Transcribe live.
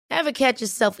Ever catch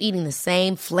yourself eating the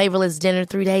same flavorless dinner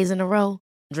 3 days in a row?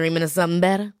 Dreaming of something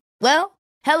better? Well,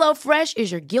 HelloFresh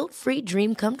is your guilt-free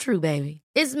dream come true, baby.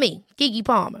 It's me, Keke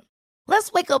Palmer.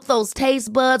 Let's wake up those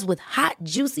taste buds with hot,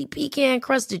 juicy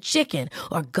pecan-crusted chicken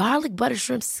or garlic butter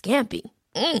shrimp scampi.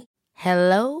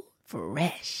 Hello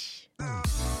Fresh.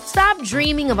 Stop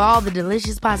dreaming of all the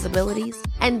delicious possibilities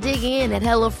and dig in at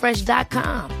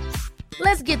HelloFresh.com.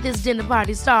 Let's get this dinner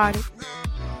party started.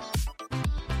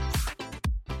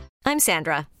 I'm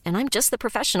Sandra, and I'm just the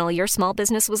professional your small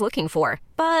business was looking for.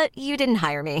 But you didn't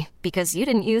hire me because you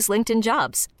didn't use LinkedIn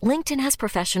Jobs. LinkedIn has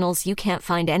professionals you can't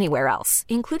find anywhere else,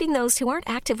 including those who aren't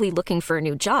actively looking for a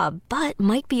new job, but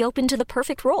might be open to the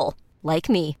perfect role, like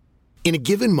me. In a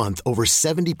given month, over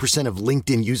 70% of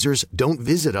LinkedIn users don't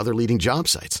visit other leading job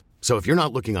sites. So if you're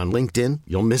not looking on LinkedIn,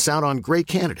 you'll miss out on great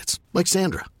candidates like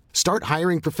Sandra. Start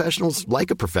hiring professionals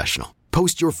like a professional.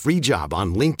 Post your free job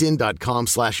on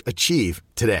linkedin.com/achieve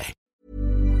today.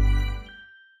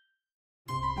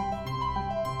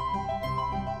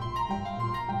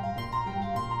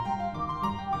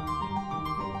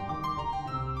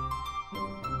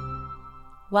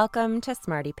 Welcome to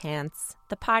Smarty Pants,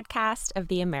 the podcast of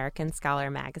the American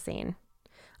Scholar magazine.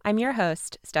 I'm your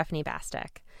host, Stephanie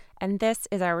Bastek, and this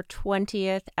is our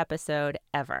 20th episode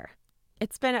ever.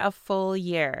 It's been a full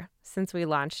year since we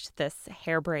launched this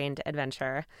harebrained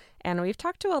adventure, and we've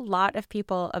talked to a lot of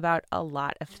people about a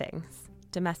lot of things.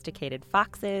 Domesticated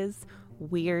foxes,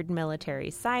 weird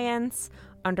military science,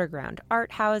 underground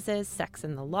art houses, sex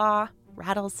and the law,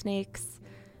 rattlesnakes,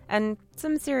 and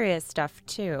some serious stuff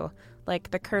too,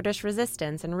 like the Kurdish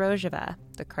resistance in Rojava,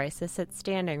 the crisis at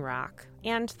Standing Rock,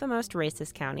 and the most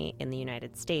racist county in the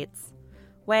United States.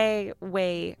 Way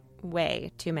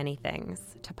too many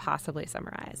things to possibly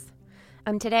summarize.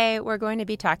 Today, we're going to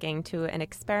be talking to an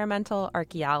experimental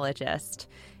archaeologist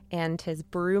and his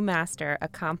brewmaster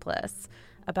accomplice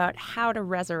about how to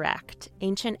resurrect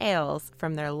ancient ales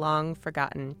from their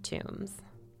long-forgotten tombs.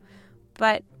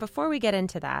 But before we get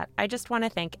into that, I just want to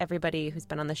thank everybody who's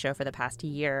been on the show for the past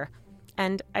year.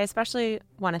 And I especially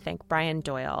want to thank Brian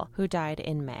Doyle, who died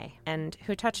in May, and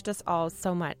who touched us all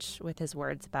so much with his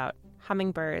words about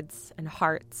hummingbirds and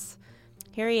hearts.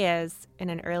 Here he is in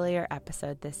an earlier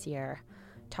episode this year,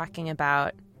 talking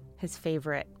about his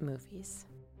favorite movies.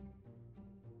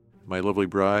 My lovely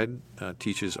bride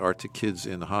teaches art to kids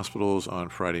in the hospitals on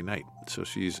Friday night, so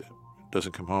she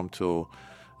doesn't come home till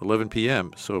 11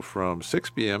 p.m. So from 6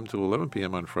 p.m. to 11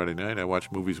 p.m. on Friday night, I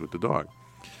watch movies with the dog.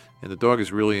 And the dog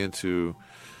is really into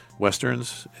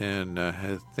Westerns and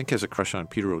I think has a crush on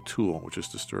Peter O'Toole, which is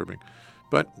disturbing.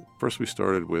 But first we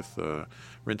started with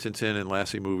Rin Tin Tin and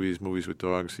Lassie movies with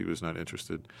dogs. He was not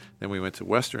interested. Then we went to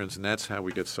Westerns, and that's how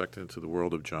we get sucked into the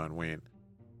world of John Wayne.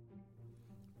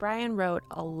 Brian wrote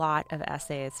a lot of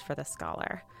essays for The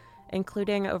Scholar,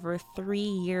 including over 3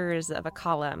 years of a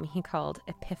column he called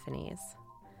Epiphanies.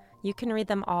 You can read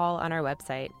them all on our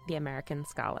website,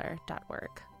 theamericanscholar.org.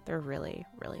 They're really,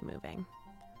 really moving.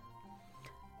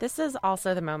 This is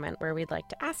also the moment where we'd like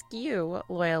to ask you,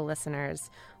 loyal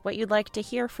listeners, what you'd like to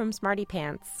hear from Smarty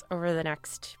Pants over the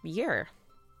next year.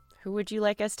 Who would you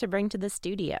like us to bring to the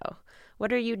studio?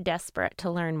 What are you desperate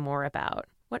to learn more about?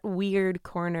 What weird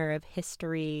corner of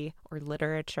history or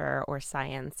literature or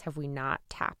science have we not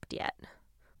tapped yet?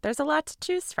 There's a lot to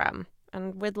choose from,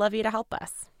 and we'd love you to help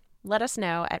us. Let us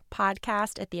know at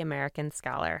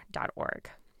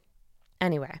podcast@theamericanscholar.org.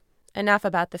 Anyway, enough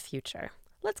about the future.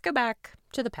 Let's go back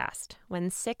to the past, when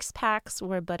six-packs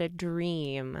were but a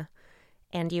dream,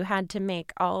 and you had to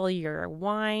make all your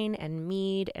wine and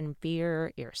mead and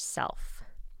beer yourself.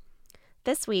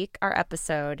 This week, our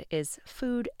episode is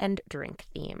food and drink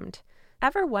themed.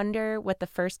 Ever wonder what the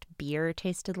first beer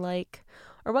tasted like?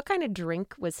 Or what kind of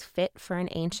drink was fit for an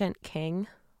ancient king?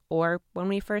 Or when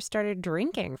we first started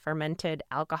drinking fermented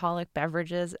alcoholic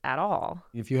beverages at all?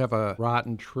 If you have a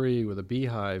rotten tree with a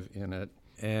beehive in it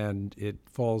and it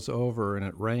falls over and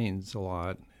it rains a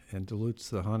lot and dilutes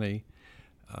the honey,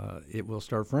 it will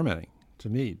start fermenting to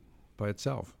mead by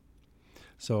itself.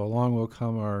 So along will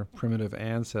come our primitive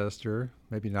ancestor,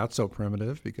 maybe not so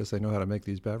primitive because they know how to make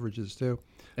these beverages too,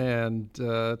 and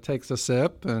takes a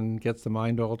sip and gets the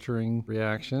mind-altering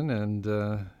reaction and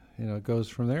it goes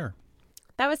from there.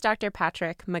 That was Dr.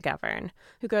 Patrick McGovern,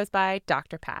 who goes by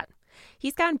Dr. Pat.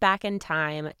 He's gone back in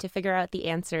time to figure out the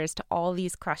answers to all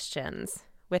these questions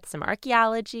with some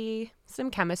archaeology,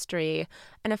 some chemistry,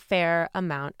 and a fair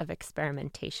amount of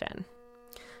experimentation.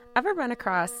 Ever run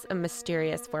across a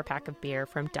mysterious 4-pack of beer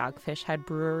from Dogfish Head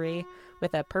Brewery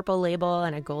with a purple label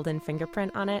and a golden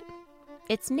fingerprint on it?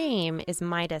 Its name is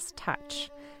Midas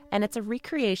Touch, and it's a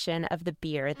recreation of the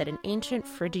beer that an ancient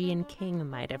Phrygian king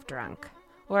might have drunk,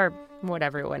 or what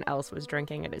everyone else was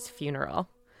drinking at his funeral.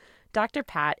 Dr.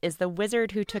 Pat is the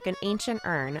wizard who took an ancient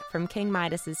urn from King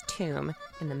Midas's tomb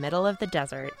in the middle of the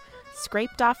desert,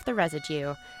 scraped off the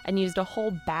residue, and used a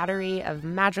whole battery of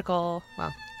magical,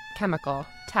 chemical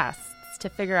tests to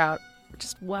figure out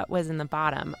just what was in the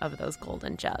bottom of those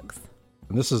golden jugs.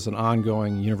 And this is an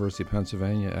ongoing University of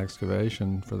Pennsylvania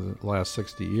excavation for the last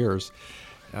 60 years.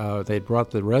 They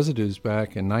brought the residues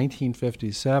back in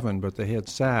 1957, but they had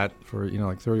sat for,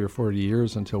 like 30 or 40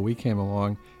 years until we came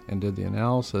along and did the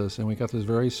analysis, and we got this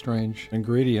very strange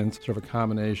ingredient, sort of a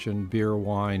combination beer,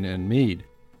 wine, and mead.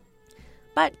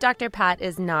 But Dr. Pat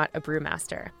is not a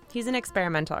brewmaster. He's an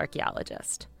experimental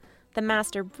archaeologist. The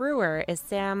master brewer is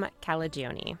Sam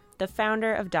Calagione, the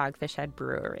founder of Dogfish Head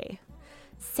Brewery.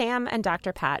 Sam and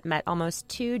Dr. Pat met almost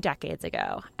 2 decades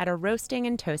ago at a roasting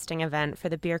and toasting event for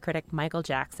the beer critic Michael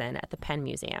Jackson at the Penn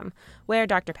Museum, where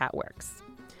Dr. Pat works.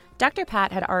 Dr.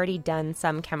 Pat had already done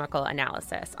some chemical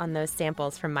analysis on those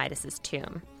samples from Midas's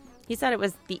tomb. He said it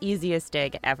was the easiest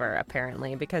dig ever,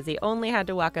 apparently, because he only had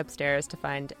to walk upstairs to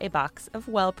find a box of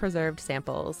well-preserved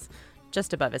samples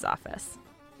just above his office.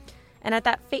 And at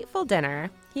that fateful dinner,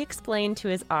 he explained to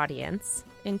his audience,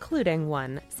 including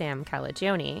one Sam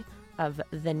Calagione of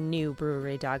the new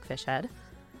brewery Dogfish Head,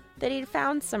 that he'd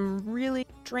found some really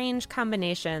strange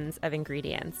combinations of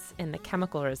ingredients in the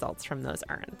chemical results from those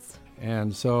urns.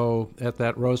 And so at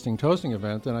that roasting toasting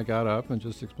event, then I got up and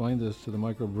just explained this to the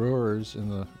microbrewers in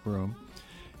the room.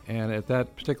 And at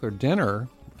that particular dinner,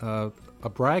 a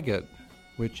braggot,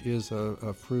 which is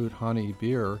a fruit honey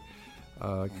beer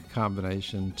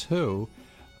combination too,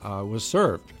 was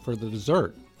served for the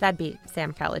dessert. That'd be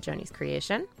Sam Calagione's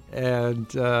creation. And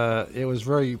it was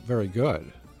very, very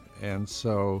good. And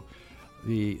so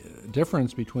the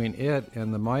difference between it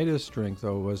and the Midas drink,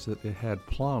 though, was that it had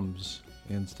plums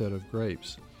instead of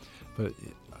grapes. But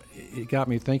it got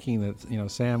me thinking that,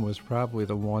 Sam was probably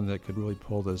the one that could really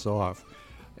pull this off.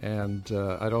 And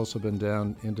I'd also been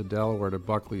down into Delaware to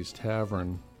Buckley's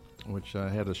Tavern, which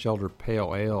had a Shelter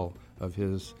Pale Ale of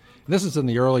his. This is in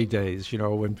the early days,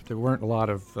 when there weren't a lot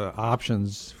of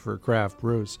options for craft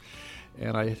brews.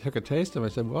 And I took a taste of it. I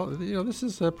said, well, this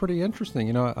is pretty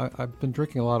interesting. I've been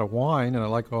drinking a lot of wine, and I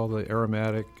like all the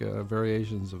aromatic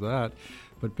variations of that.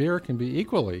 But beer can be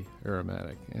equally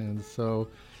aromatic. And so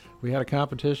we had a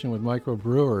competition with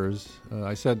microbrewers.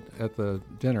 I said at the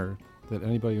dinner that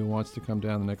anybody who wants to come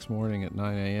down the next morning at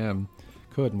 9 a.m.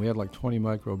 could. And we had like 20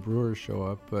 microbrewers show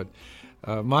up. But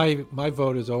my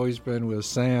vote has always been with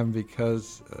Sam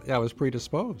because I was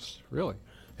predisposed, really.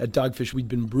 At Dogfish, we'd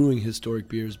been brewing historic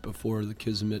beers before the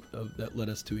kismet that led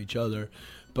us to each other,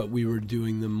 but we were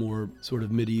doing them more sort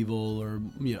of medieval or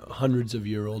hundreds of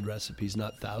year old recipes,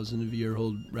 not thousands of year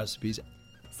old recipes.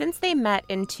 Since they met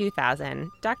in 2000,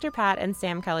 Dr. Pat and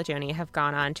Sam Calagione have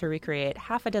gone on to recreate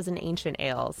half a dozen ancient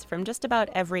ales from just about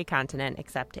every continent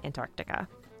except Antarctica.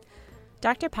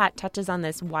 Dr. Pat touches on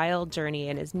this wild journey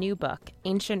in his new book,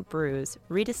 Ancient Brews,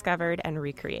 Rediscovered and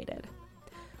Recreated,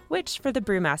 which, for the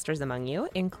brewmasters among you,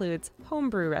 includes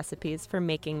homebrew recipes for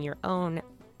making your own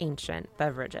ancient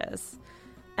beverages.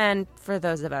 And for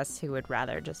those of us who would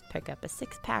rather just pick up a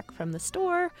 6-pack from the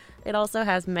store, it also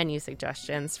has menu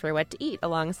suggestions for what to eat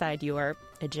alongside your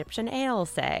Egyptian ale,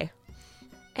 say.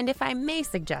 And if I may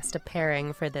suggest a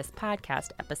pairing for this podcast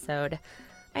episode,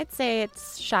 I'd say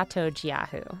it's Chateau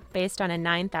Jiahu, based on a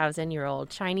 9,000-year-old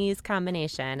Chinese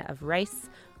combination of rice,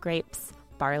 grapes,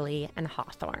 barley, and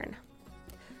hawthorn.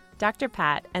 Dr.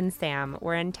 Pat and Sam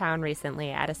were in town recently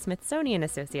at a Smithsonian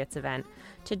Associates event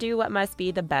to do what must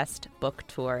be the best book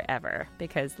tour ever,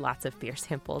 because lots of beer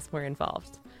samples were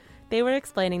involved. They were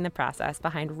explaining the process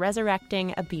behind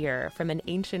resurrecting a beer from an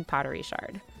ancient pottery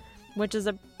shard, which is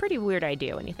a pretty weird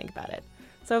idea when you think about it.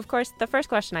 So, of course, the first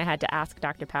question I had to ask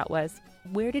Dr. Pat was,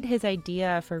 where did his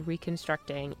idea for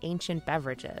reconstructing ancient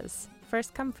beverages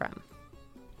first come from?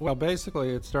 Well, basically,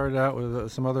 it started out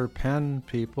with some other Penn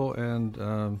people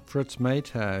and Fritz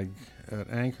Maytag at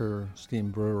Anchor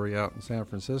Steam Brewery out in San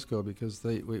Francisco, because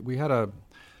we had a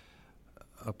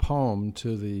poem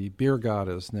to the beer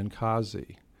goddess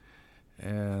Ninkasi,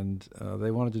 and they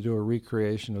wanted to do a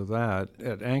recreation of that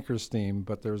at Anchor Steam,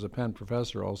 but there was a Penn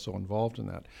professor also involved in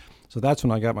that. So that's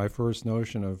when I got my first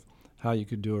notion of how you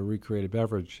could do a recreated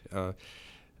beverage.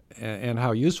 And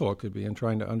how useful it could be in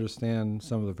trying to understand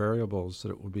some of the variables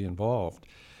that would be involved.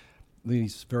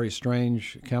 These very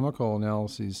strange chemical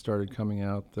analyses started coming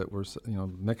out that were,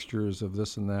 mixtures of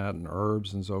this and that and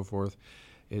herbs and so forth.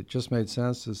 It just made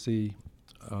sense to see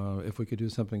if we could do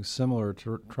something similar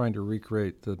to trying to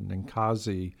recreate the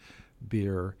Ninkasi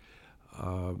beer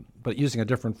but using a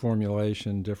different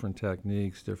formulation, different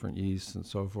techniques, different yeasts, and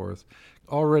so forth.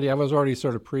 I was already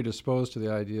sort of predisposed to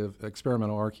the idea of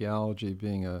experimental archaeology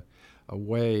being a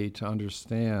way to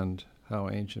understand how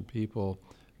ancient people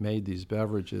made these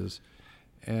beverages.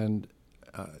 And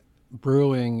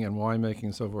brewing and winemaking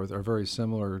and so forth are very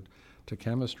similar to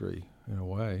chemistry in a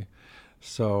way.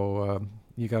 So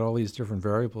you got all these different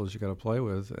variables you got to play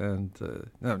with, and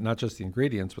not just the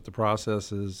ingredients, but the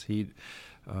processes, heat,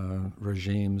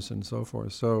 regimes, and so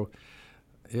forth. So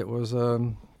it was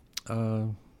a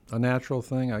natural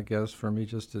thing, I guess, for me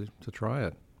just to try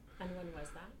it. And when was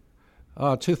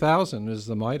that? 2000 is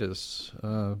the Midas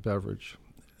beverage,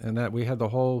 and that we had the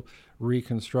whole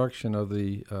reconstruction of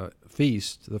the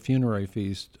feast, the funerary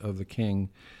feast of the king,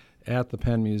 at the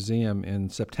Penn Museum in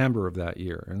September of that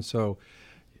year. And so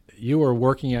you were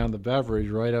working on the beverage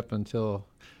right up until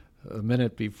a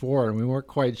minute before, and we weren't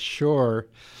quite sure.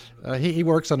 He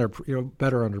works under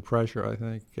better under pressure, I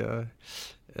think.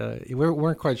 We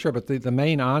weren't quite sure, but the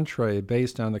main entree,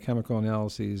 based on the chemical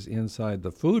analyses inside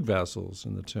the food vessels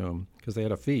in the tomb, because they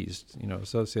had a feast,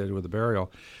 associated with the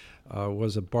burial,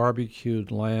 was a barbecued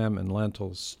lamb and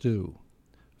lentil stew,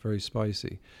 very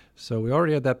spicy. So we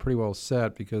already had that pretty well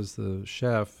set, because the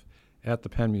chef at the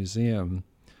Penn Museum,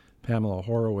 Pamela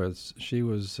Horowitz, she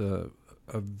was a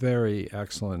very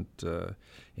excellent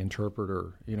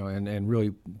interpreter, and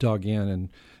really dug in, and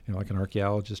like an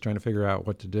archaeologist trying to figure out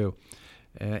what to do.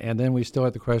 And then we still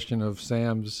had the question of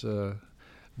Sam's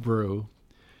brew,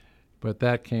 but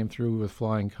that came through with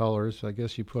flying colors. So I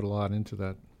guess you put a lot into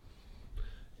that.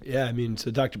 Yeah,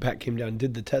 so Dr. Pat came down and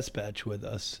did the test batch with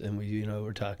us, and we,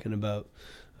 were talking about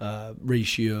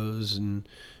ratios and,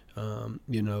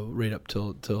 right up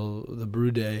till the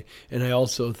brew day. And I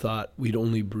also thought we'd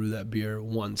only brew that beer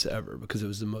once ever, because it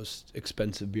was the most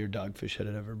expensive beer Dogfish had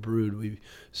ever brewed. We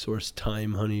sourced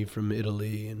thyme honey from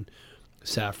Italy and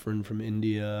saffron from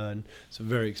India, and it's a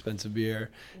very expensive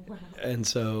beer. Wow. And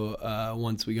so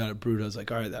once we got it brewed, I was like,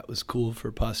 all right, that was cool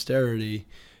for posterity,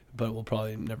 but we'll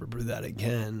probably never brew that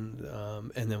again.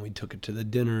 And then we took it to the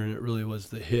dinner, and it really was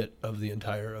the hit of the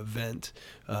entire event.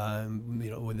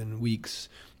 Within weeks,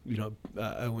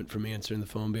 I went from answering the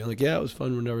phone being like, yeah, it was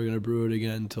fun, we're never going to brew it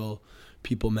again, until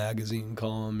People Magazine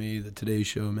calling me, the Today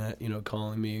Show,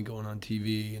 calling me and going on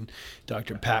TV, and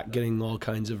Dr. Pat getting all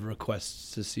kinds of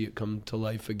requests to see it come to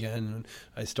life again. And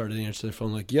I started answering the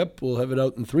phone like, yep, we'll have it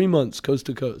out in 3 months, coast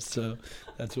to coast. So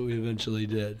that's what we eventually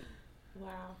did.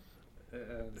 Wow.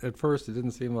 At first, it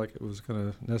didn't seem like it was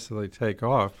going to necessarily take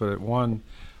off, but it won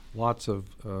lots of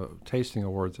tasting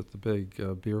awards at the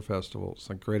big beer festivals,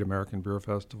 like Great American Beer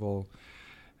Festival.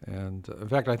 And in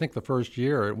fact, I think the first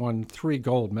year it won 3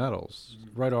 gold medals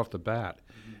right off the bat.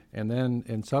 And then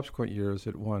in subsequent years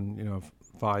it won,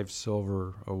 5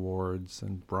 silver awards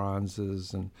and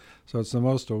bronzes. And so it's the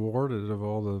most awarded of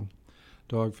all the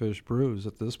Dogfish brews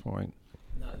at this point.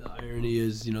 The irony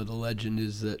is, the legend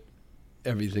is that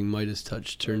everything Midas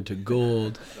touched turned to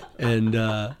gold. And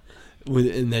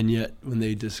then yet when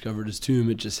they discovered his tomb,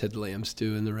 it just had lamb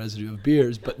stew and the residue of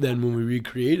beers. But then when we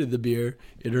recreated the beer,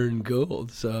 it earned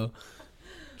gold. So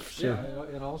yeah,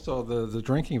 and also the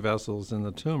drinking vessels in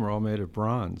the tomb are all made of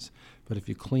bronze. But if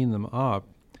you clean them up,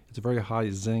 it's a very high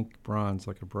zinc bronze,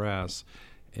 like a brass.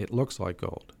 It looks like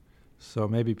gold. So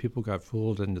maybe people got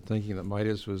fooled into thinking that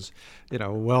Midas was,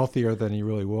 wealthier than he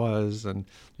really was, and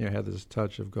had this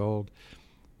touch of gold.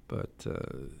 But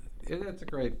it's a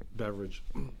great beverage.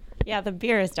 Yeah, the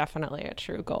beer is definitely a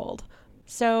true gold.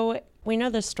 So we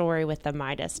know the story with the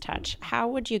Midas touch. How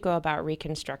would you go about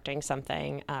reconstructing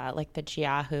something like the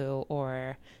Jiahu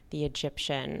or the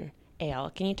Egyptian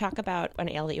ale? Can you talk about an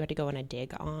ale that you had to go on a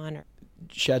dig on?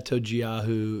 Chateau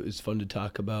Jiahu is fun to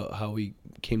talk about, how we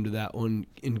came to that one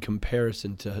in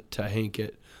comparison to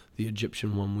Hankett, the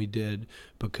Egyptian one we did,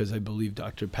 because I believe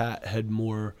Dr. Pat had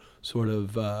more sort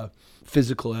of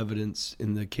physical evidence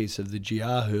in the case of the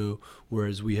Jiahu,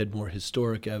 whereas we had more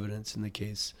historic evidence in the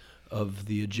case of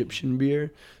the Egyptian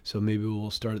beer. So maybe we'll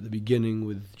start at the beginning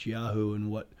with Jiahu and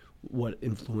what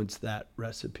influenced that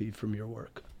recipe from your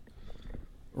work.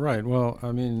 Right. Well,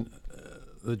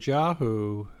 the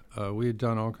Jiahu, we had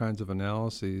done all kinds of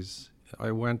analyses.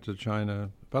 I went to China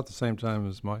about the same time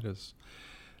as Midas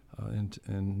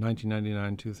in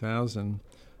 1999, 2000.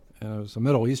 And I was a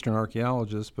Middle Eastern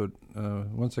archaeologist, but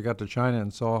once I got to China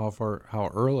and saw how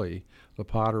early the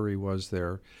pottery was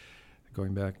there,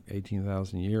 going back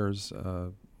 18,000 years,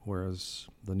 whereas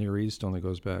the Near East only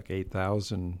goes back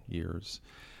 8,000 years,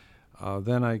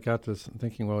 then I got to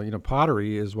thinking,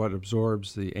 pottery is what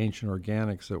absorbs the ancient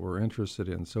organics that we're interested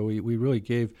in. So we really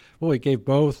gave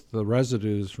both the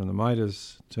residues from the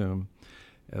Midas tomb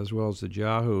as well as the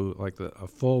Jiahu, like a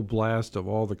full blast of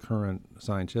all the current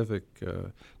scientific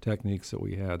techniques that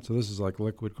we had. So this is like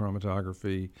liquid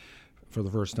chromatography for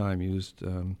the first time used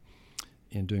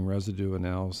in doing residue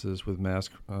analysis with mass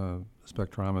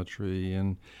spectrometry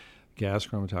and gas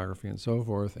chromatography and so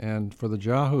forth. And for the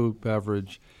Jiahu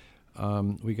beverage,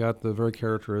 we got the very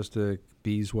characteristic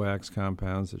beeswax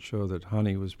compounds that show that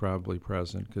honey was probably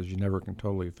present, because you never can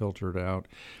totally filter it out.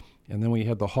 And then we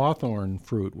had the hawthorn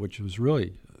fruit, which was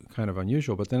really kind of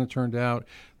unusual. But then it turned out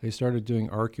they started doing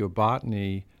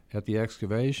archaeobotany at the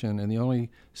excavation, and the only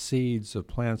seeds of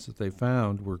plants that they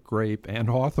found were grape and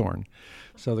hawthorn.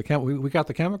 So we got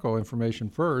the chemical information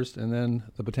first, and then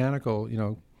the botanical,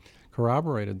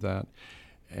 corroborated that.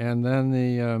 And then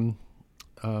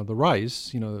the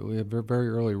rice, we had very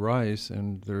early rice,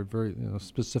 and there are very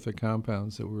specific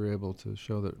compounds that we were able to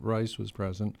show that rice was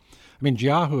present. I mean,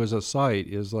 Jiahu as a site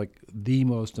is like the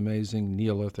most amazing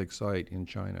Neolithic site in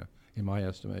China, in my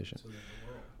estimation. So in the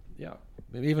world. Yeah,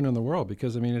 even in the world,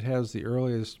 because it has the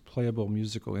earliest playable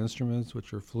musical instruments,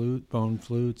 which are bone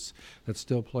flutes that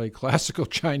still play classical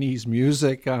Chinese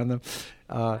music on them.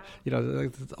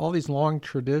 All these long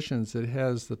traditions. It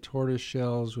has the tortoise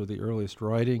shells with the earliest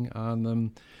writing on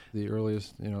them, the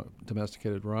earliest,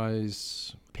 domesticated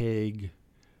rice, pig,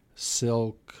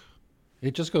 silk.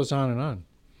 It just goes on and on.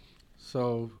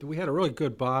 So we had a really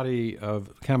good body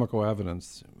of chemical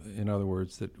evidence, in other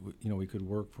words, that we could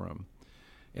work from.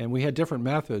 And we had different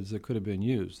methods that could have been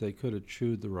used. They could have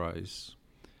chewed the rice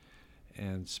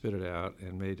and spit it out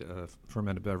and made a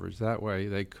fermented beverage that way.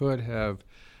 They could have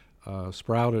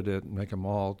sprouted it and make a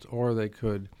malt, or they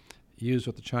could use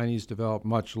what the Chinese developed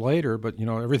much later, but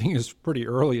everything is pretty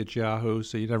early at Jiahu,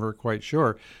 so you're never quite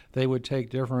sure. They would take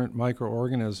different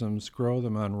microorganisms, grow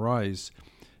them on rice,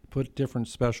 put different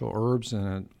special herbs in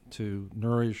it to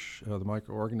nourish the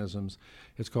microorganisms.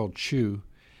 It's called chu.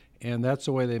 And that's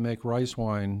the way they make rice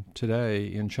wine today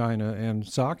in China, and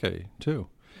sake, too.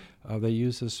 They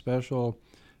use this special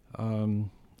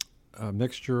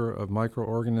mixture of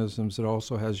microorganisms that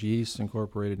also has yeast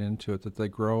incorporated into it that they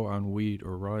grow on wheat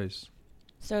or rice.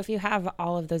 So if you have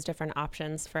all of those different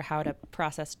options for how to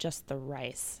process just the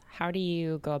rice, how do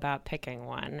you go about picking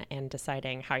one and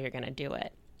deciding how you're going to do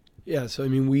it? Yeah, so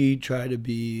we try to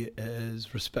be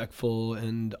as respectful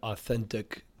and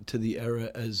authentic to the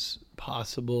era as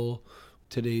possible.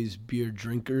 Today's beer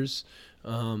drinkers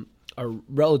are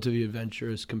relatively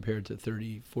adventurous compared to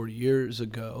 30, 40 years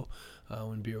ago,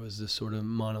 when beer was this sort of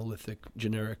monolithic,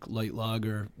 generic light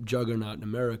lager juggernaut in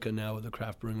America. Now with the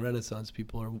craft brewing renaissance,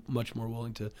 people are much more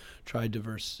willing to try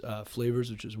diverse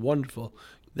flavors, which is wonderful.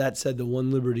 That said, the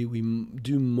one liberty we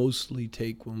do mostly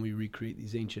take when we recreate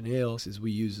these ancient ales is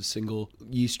we use a single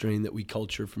yeast strain that we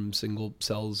culture from single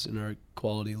cells in our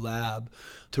quality lab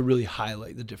to really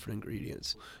highlight the different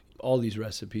ingredients. All these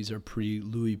recipes are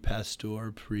pre-Louis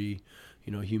Pasteur,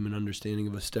 human understanding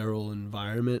of a sterile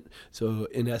environment. So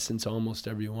in essence, almost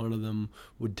every one of them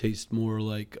would taste more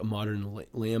like a modern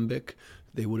lambic.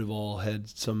 They would have all had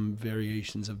some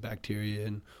variations of bacteria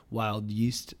and wild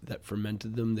yeast that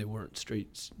fermented them. They weren't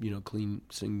straight, clean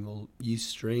single yeast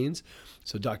strains.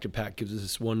 So Dr. Pat gives us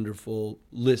this wonderful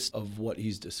list of what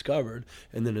he's discovered.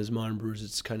 And then as modern brewers,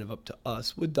 it's kind of up to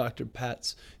us, with Dr.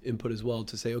 Pat's input as well,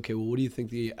 to say, okay, well, what do you think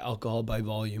the alcohol by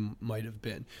volume might have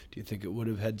been? Do you think it would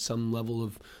have had some level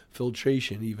of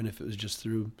filtration, even if it was just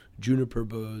through juniper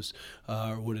boughs?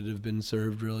 Or would it have been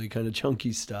served really kind of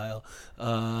chunky style?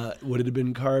 Would it have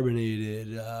been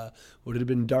carbonated? Would it have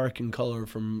been dark in color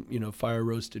from fire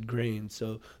roasted grains?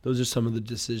 So those are some of the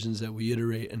decisions that we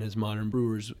iterate. And as modern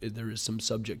brewers, there is some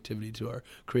subjectivity to our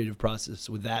creative process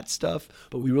with that stuff.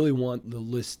 But we really want the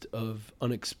list of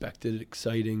unexpected,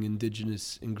 exciting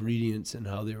indigenous ingredients and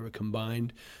how they were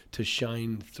combined to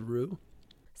shine through.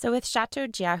 So with Chateau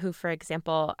Jiahu, for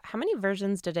example, how many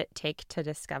versions did it take to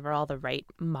discover all the right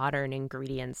modern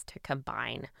ingredients to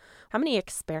combine? How many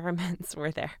experiments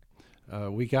were there?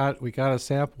 We got a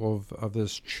sample of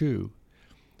this chu,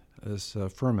 this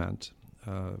ferment,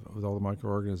 with all the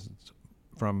microorganisms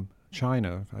from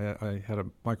China. I had a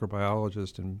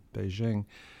microbiologist in Beijing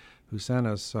who sent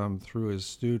us some through his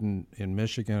student in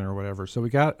Michigan or whatever. So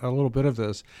we got a little bit of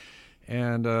this.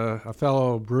 And a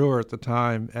fellow brewer at the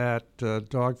time at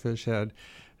Dogfish Head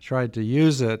tried to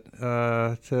use it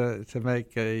to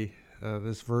make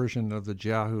this version of the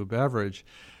Jiahu beverage.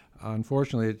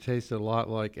 Unfortunately, it tasted a lot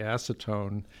like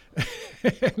acetone,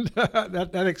 and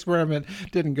that experiment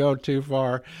didn't go too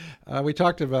far. We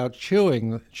talked about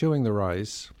chewing the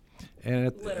rice,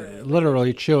 and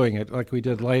literally chewing it like we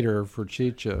did later for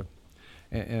chicha,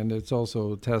 and it's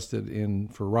also tested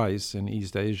for rice in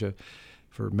East Asia.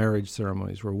 for marriage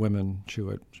ceremonies where women chew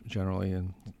it generally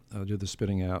and do the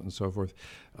spitting out and so forth.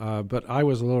 But I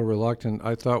was a little reluctant.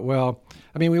 I thought, well,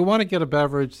 I mean, we want to get a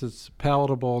beverage that's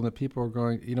palatable and that people are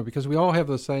going, because we all have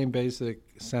the same basic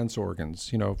sense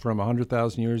organs, from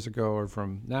 100,000 years ago or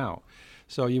from now.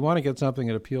 So you want to get something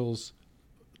that appeals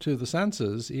to the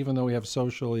senses, even though we have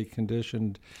socially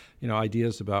conditioned,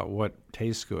 ideas about what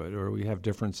tastes good, or we have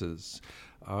differences.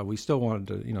 We still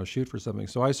wanted to, shoot for something.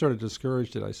 So I sort of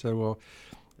discouraged it. I said, well,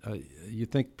 you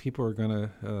think people are going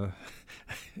to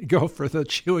go for the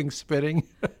chewing, spitting?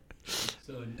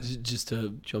 So just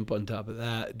to jump on top of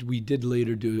that, we did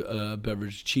later do a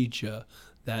beverage, chicha,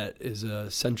 that is a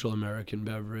Central American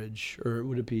beverage, or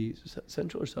would it be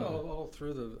Central or South? All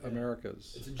through the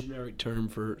Americas. It's a generic term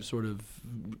for sort of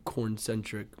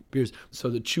corn-centric beers.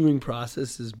 So the chewing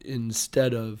process is,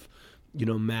 instead of,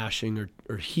 mashing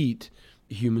or heat,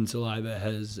 human saliva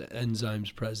has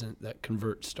enzymes present that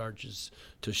convert starches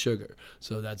to sugar.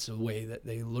 So that's a way that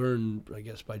they learn, I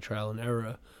guess, by trial and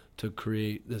error to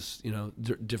create this,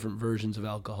 different versions of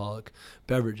alcoholic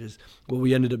beverages. What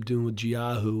we ended up doing with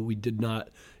Jiahu, we did not,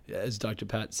 as Dr.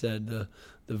 Pat said, the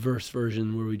verse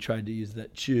version where we tried to use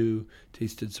that chew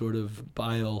tasted sort of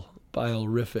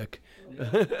bile-rific.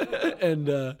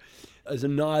 And as a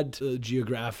nod to the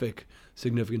geographic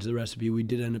significance of the recipe, we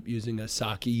did end up using a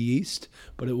sake yeast,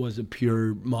 but it was a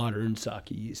pure modern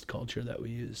sake yeast culture that we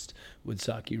used with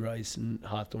sake rice and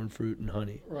hawthorn fruit and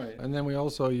honey. Right. And then we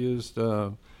also used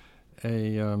a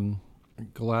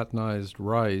gelatinized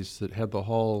rice that had the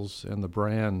hulls and the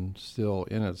bran still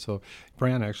in it. So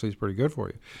bran actually is pretty good for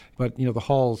you. But, the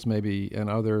hulls maybe and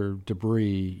other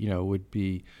debris, would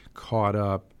be caught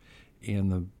up in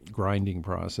the grinding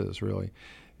process, really.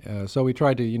 So we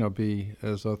tried to, be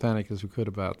as authentic as we could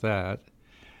about that.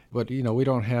 But, we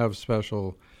don't have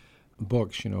special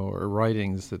books, or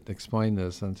writings that explain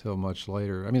this until much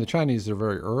later. I mean, the Chinese are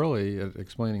very early at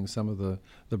explaining some of the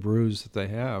brews that they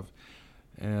have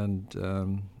and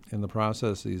in the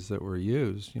processes that were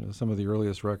used, some of the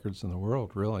earliest records in the world,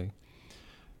 really.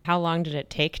 How long did it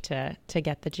take to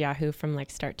get the Jiahu from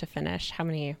start to finish? How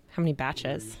many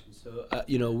batches? So,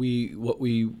 what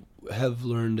we have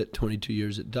learned at 22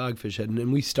 years at Dogfish Head,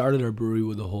 and we started our brewery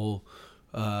with a whole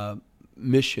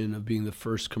mission of being the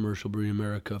first commercial brewery in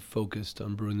America focused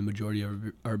on brewing the majority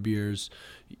of our beers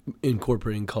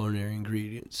incorporating culinary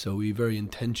ingredients. So we very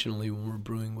intentionally, when we're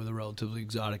brewing with a relatively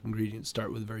exotic ingredient,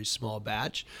 start with a very small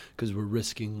batch because we're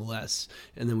risking less.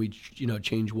 And then we,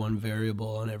 change one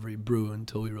variable on every brew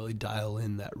until we really dial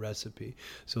in that recipe.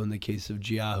 So in the case of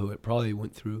Jiahu, it probably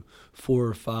went through 4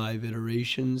 or 5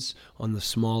 iterations on the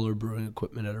smaller brewing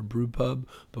equipment at our brew pub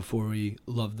before we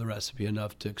loved the recipe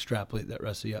enough to extrapolate that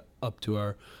recipe up to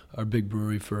our big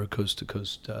brewery for a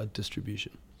coast-to-coast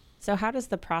distribution. So how does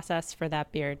the process for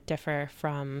that beer differ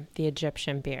from the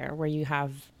Egyptian beer, where you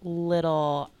have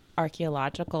little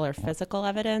archaeological or physical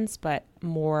evidence, but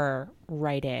more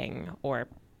writing or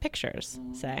pictures,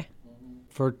 say?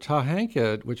 For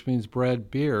Tahanket, which means bread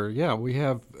beer, we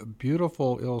have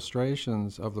beautiful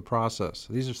illustrations of the process.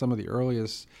 These are some of the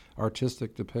earliest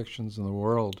artistic depictions in the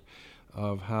world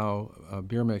of how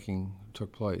beer making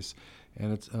took place.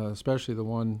 And it's especially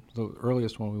the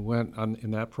earliest one we went on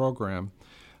in that program,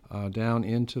 down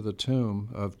into the tomb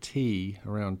of T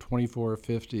around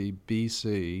 2450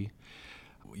 BC.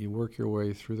 You work your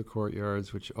way through the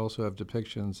courtyards, which also have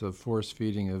depictions of force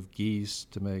feeding of geese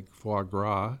to make foie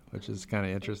gras, which is kind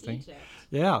of interesting.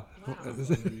 Yeah, wow.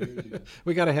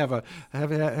 We got to have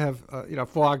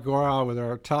foie gras with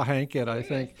our Tahanket, I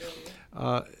think.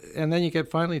 And then you get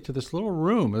finally to this little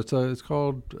room. It's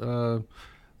called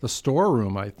the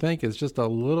storeroom, I think. It's just a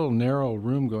little narrow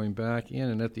room going back in,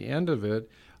 and at the end of it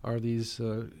are these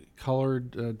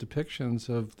colored depictions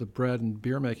of the bread and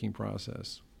beer making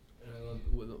process. And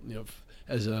I love,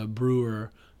 as a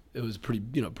brewer, it was a pretty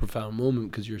profound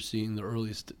moment because you're seeing the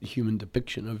earliest human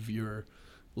depiction of your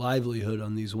livelihood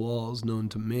on these walls known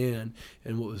to man.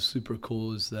 And what was super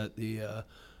cool is that the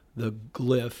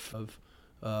glyph of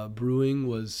brewing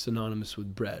was synonymous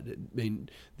with bread. They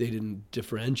didn't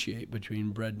differentiate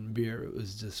between bread and beer. It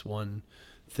was just one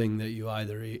thing that you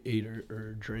either ate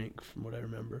or drank, from what I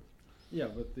remember. Yeah,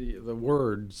 but the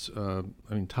words,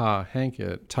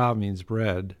 Tahanket, ta means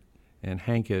bread, and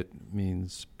hanket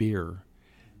means beer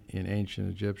in ancient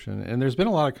Egyptian. And there's been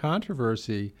a lot of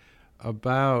controversy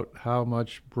about how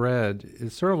much bread,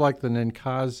 it's sort of like the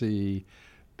Ninkasi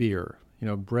beer.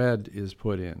 Bread is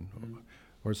put in,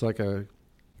 or it's like a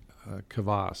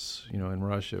kvass, in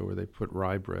Russia, where they put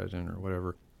rye bread in or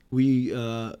whatever. We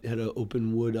had an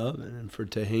open wood oven, and for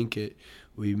Tahanket,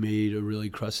 we made a really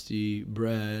crusty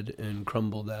bread and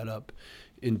crumbled that up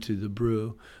into the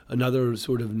brew. Another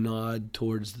sort of nod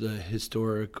towards the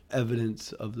historic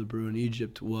evidence of the brew in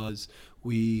Egypt was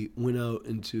we went out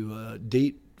into a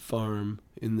date farm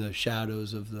in the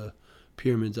shadows of the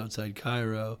pyramids outside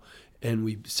Cairo, and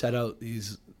we set out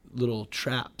these little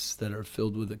traps that are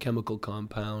filled with a chemical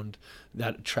compound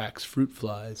that attracts fruit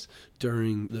flies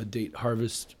during the date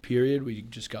harvest period. We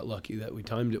just got lucky that we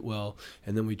timed it well,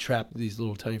 and then we trapped these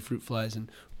little tiny fruit flies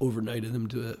and overnighted them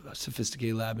to a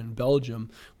sophisticated lab in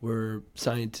Belgium where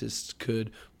scientists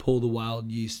could pull the wild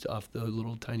yeast off the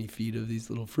little tiny feet of these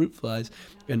little fruit flies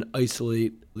and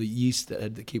isolate the yeast that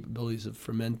had the capabilities of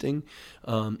fermenting.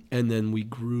 And then we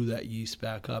grew that yeast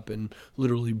back up and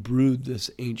literally brewed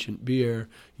this ancient beer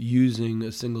using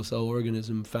a single-cell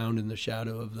organism found in the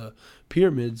shadow of the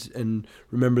pyramids. And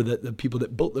remember that the people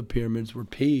that built the pyramids were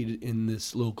paid in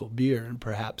this local beer, and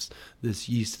perhaps this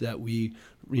yeast that we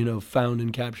found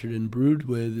and captured and brewed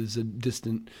with is a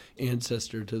distant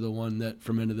ancestor to the one that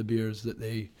fermented the beers that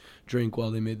they drank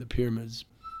while they made the pyramids.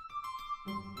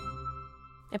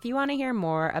 If you want to hear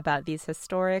more about these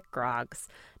historic grogs,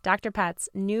 Dr. Pat's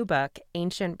new book,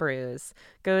 Ancient Brews,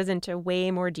 goes into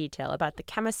way more detail about the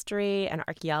chemistry and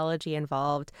archaeology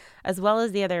involved, as well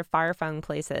as the other far-flung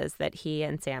places that he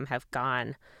and Sam have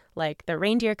gone, like the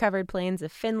reindeer-covered plains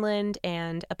of Finland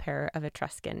and a pair of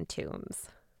Etruscan tombs.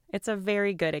 It's a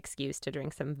very good excuse to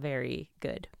drink some very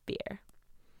good beer.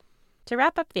 To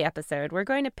wrap up the episode, we're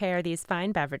going to pair these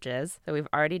fine beverages that we've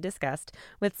already discussed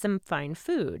with some fine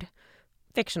food.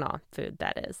 Fictional food,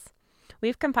 that is.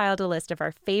 We've compiled a list of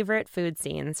our favorite food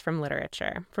scenes from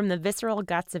literature, from the visceral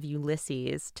guts of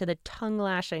Ulysses to the tongue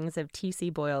lashings of T.C.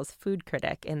 Boyle's food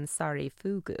critic in Sari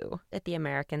Fugu at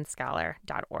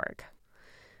theamericanscholar.org.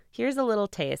 Here's a little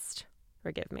taste,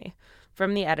 forgive me,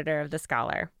 from the editor of The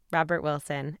Scholar, Robert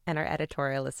Wilson, and our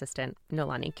editorial assistant,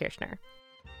 Nolani Kirshner.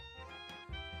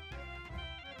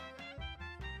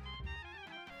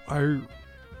 I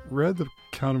read The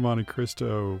Count of Monte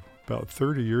Cristo about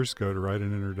 30 years ago to write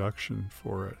an introduction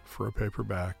for it, for a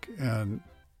paperback. And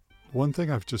one thing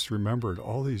I've just remembered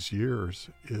all these years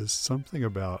is something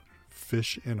about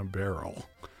fish in a barrel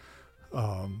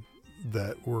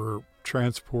that were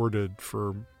transported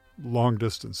for long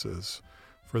distances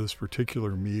for this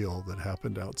particular meal that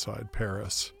happened outside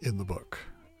Paris in the book.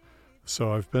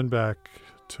 So I've been back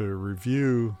to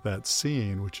review that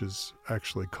scene, which is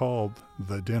actually called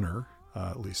The Dinner,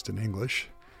 at least in English.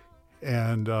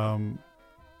 And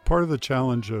part of the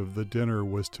challenge of The Dinner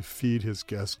was to feed his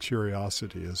guests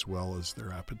curiosity as well as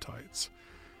their appetites.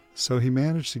 So he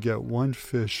managed to get one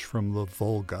fish from the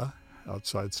Volga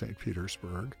outside St.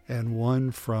 Petersburg and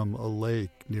one from a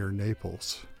lake near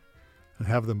Naples, and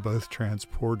have them both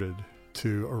transported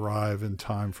to arrive in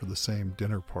time for the same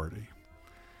dinner party.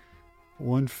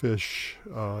 One fish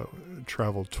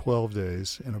traveled 12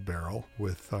 days in a barrel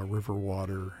with river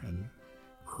water and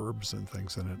herbs and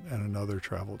things in it, and another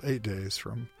traveled 8 days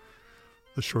from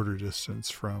the shorter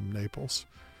distance from Naples.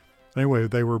 Anyway,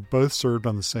 they were both served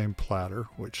on the same platter,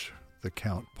 which the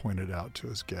Count pointed out to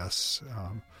his guests.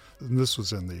 And this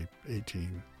was in the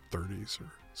 1830s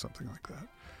or something like that,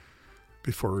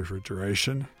 before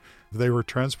refrigeration. They were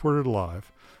transported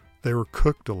alive. They were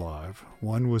cooked alive.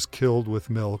 One was killed with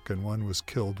milk and one was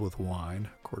killed with wine,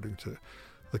 according to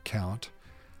the Count.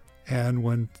 And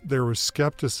when there was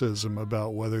skepticism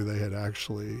about whether they had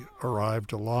actually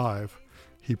arrived alive,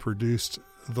 he produced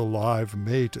the live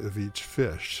mate of each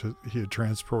fish. He had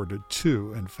transported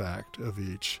 2, in fact, of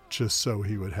each, just so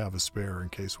he would have a spare in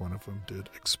case one of them did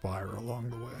expire along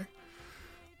the way.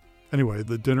 Anyway,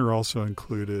 the dinner also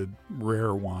included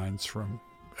rare wines from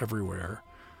everywhere,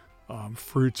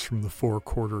 fruits from the 4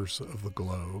 quarters of the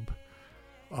globe,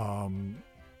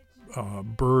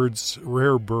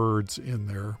 rare birds in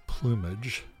their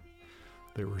plumage.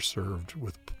 They were served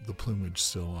with the plumage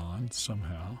still on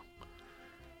somehow.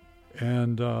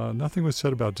 And nothing was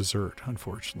said about dessert,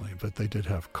 unfortunately, but they did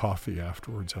have coffee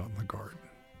afterwards out in the garden.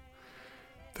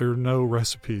 There are no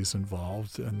recipes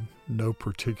involved and no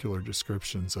particular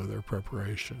descriptions of their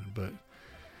preparation, but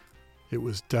it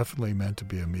was definitely meant to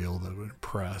be a meal that would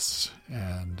impress,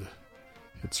 and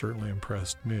it certainly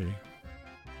impressed me.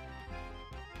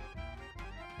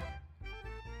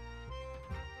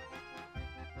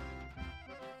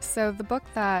 So the book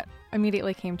that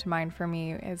immediately came to mind for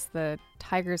me is The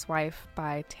Tiger's Wife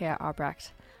by Thea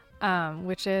Albrecht,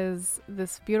 which is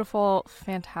this beautiful,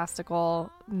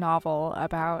 fantastical novel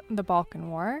about the Balkan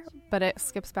War, but it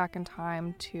skips back in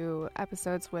time to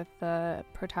episodes with the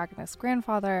protagonist's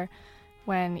grandfather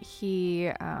when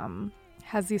he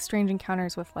has these strange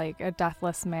encounters with like a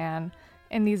deathless man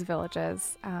in these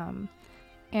villages.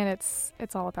 And it's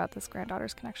all about this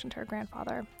granddaughter's connection to her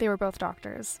grandfather. They were both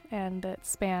doctors, and it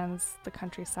spans the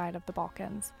countryside of the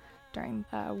Balkans during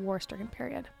a war-stricken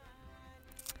period.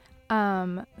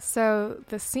 So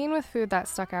the scene with food that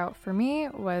stuck out for me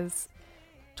was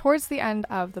towards the end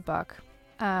of the book,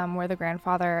 where the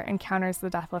grandfather encounters the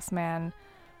deathless man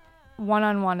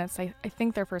one-on-one. It's, I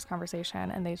think, their first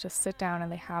conversation, and they just sit down and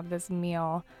they have this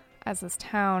meal as this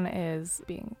town is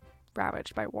being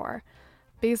ravaged by war.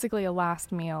 Basically a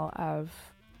last meal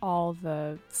of all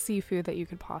the seafood that you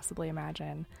could possibly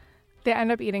imagine. They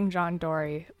end up eating John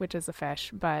Dory, which is a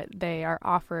fish, but they are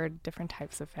offered different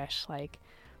types of fish. Like,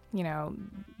 you know,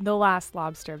 the last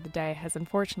lobster of the day has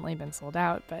unfortunately been sold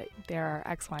out, but there are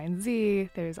X, Y, and Z.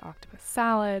 There's octopus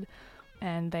salad,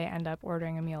 and they end up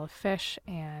ordering a meal of fish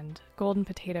and golden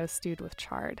potatoes stewed with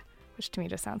chard, which to me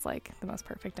just sounds like the most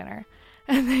perfect dinner.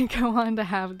 And they go on to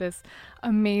have this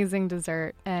amazing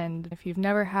dessert. And if you've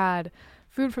never had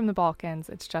food from the Balkans,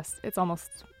 it's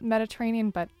almost Mediterranean,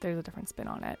 but there's a different spin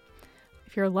on it.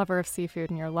 If you're a lover of seafood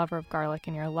and you're a lover of garlic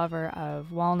and you're a lover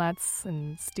of walnuts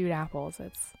and stewed apples,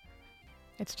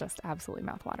 it's just absolutely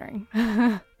mouthwatering.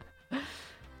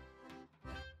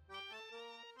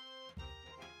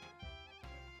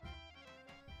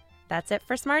 That's it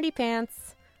for Smarty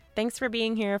Pants. Thanks for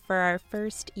being here for our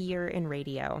first year in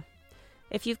radio.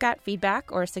 If you've got feedback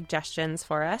or suggestions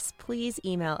for us, please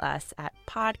email us at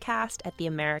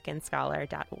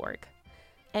podcast@theamericanscholar.org.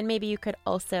 And maybe you could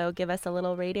also give us a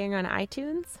little rating on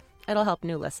iTunes. It'll help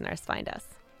new listeners find us.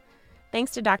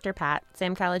 Thanks to Dr. Pat,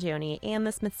 Sam Calagione, and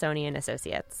the Smithsonian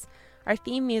Associates. Our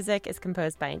theme music is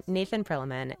composed by Nathan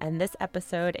Perlman, and this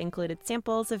episode included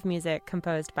samples of music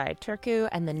composed by Turku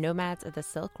and the Nomads of the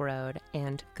Silk Road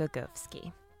and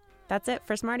Gogovsky. That's it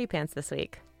for Smarty Pants this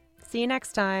week. See you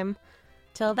next time.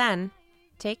 Till then,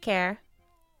 take care,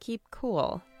 keep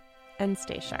cool, and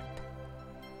stay sharp.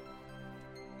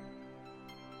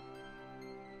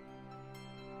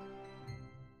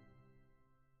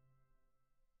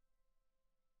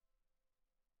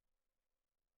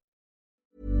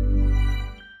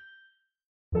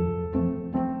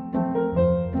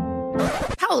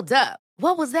 Hold up.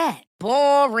 What was that?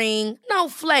 Boring. No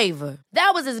flavor.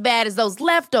 That was as bad as those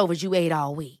leftovers you ate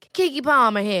all week. Keke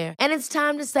Palmer here, and it's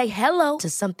time to say hello to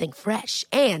something fresh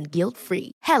and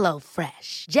guilt-free. Hello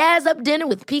Fresh. Jazz up dinner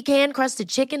with pecan-crusted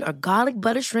chicken or garlic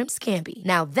butter shrimp scampi.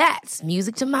 Now that's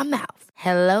music to my mouth.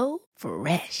 Hello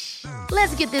Fresh.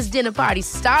 Let's get this dinner party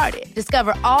started.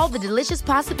 Discover all the delicious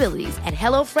possibilities at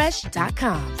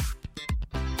HelloFresh.com.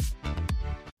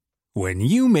 When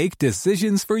you make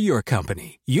decisions for your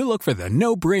company, you look for the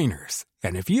no-brainers.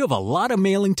 And if you have a lot of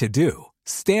mailing to do,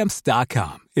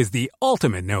 Stamps.com is the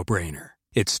ultimate no-brainer.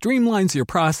 It streamlines your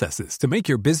processes to make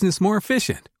your business more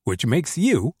efficient, which makes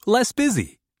you less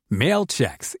busy. Mail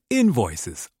checks,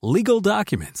 invoices, legal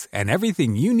documents, and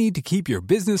everything you need to keep your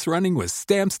business running with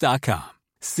Stamps.com.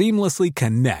 Seamlessly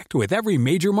connect with every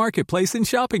major marketplace and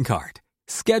shopping cart.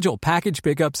 Schedule package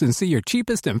pickups and see your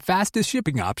cheapest and fastest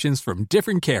shipping options from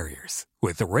different carriers,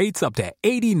 with rates up to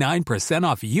 89%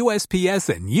 off USPS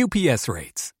and UPS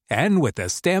rates. And with the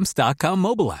Stamps.com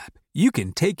mobile app, you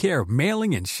can take care of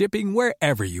mailing and shipping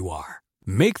wherever you are.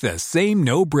 Make the same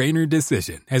no-brainer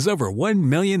decision as over 1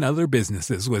 million other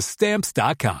businesses with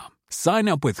Stamps.com. Sign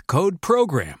up with code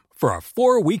PROGRAM for a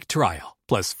 4-week trial,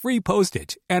 plus free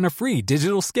postage and a free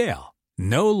digital scale.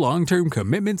 No long-term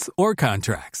commitments or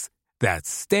contracts. That's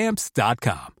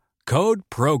Stamps.com. Code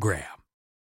PROGRAM.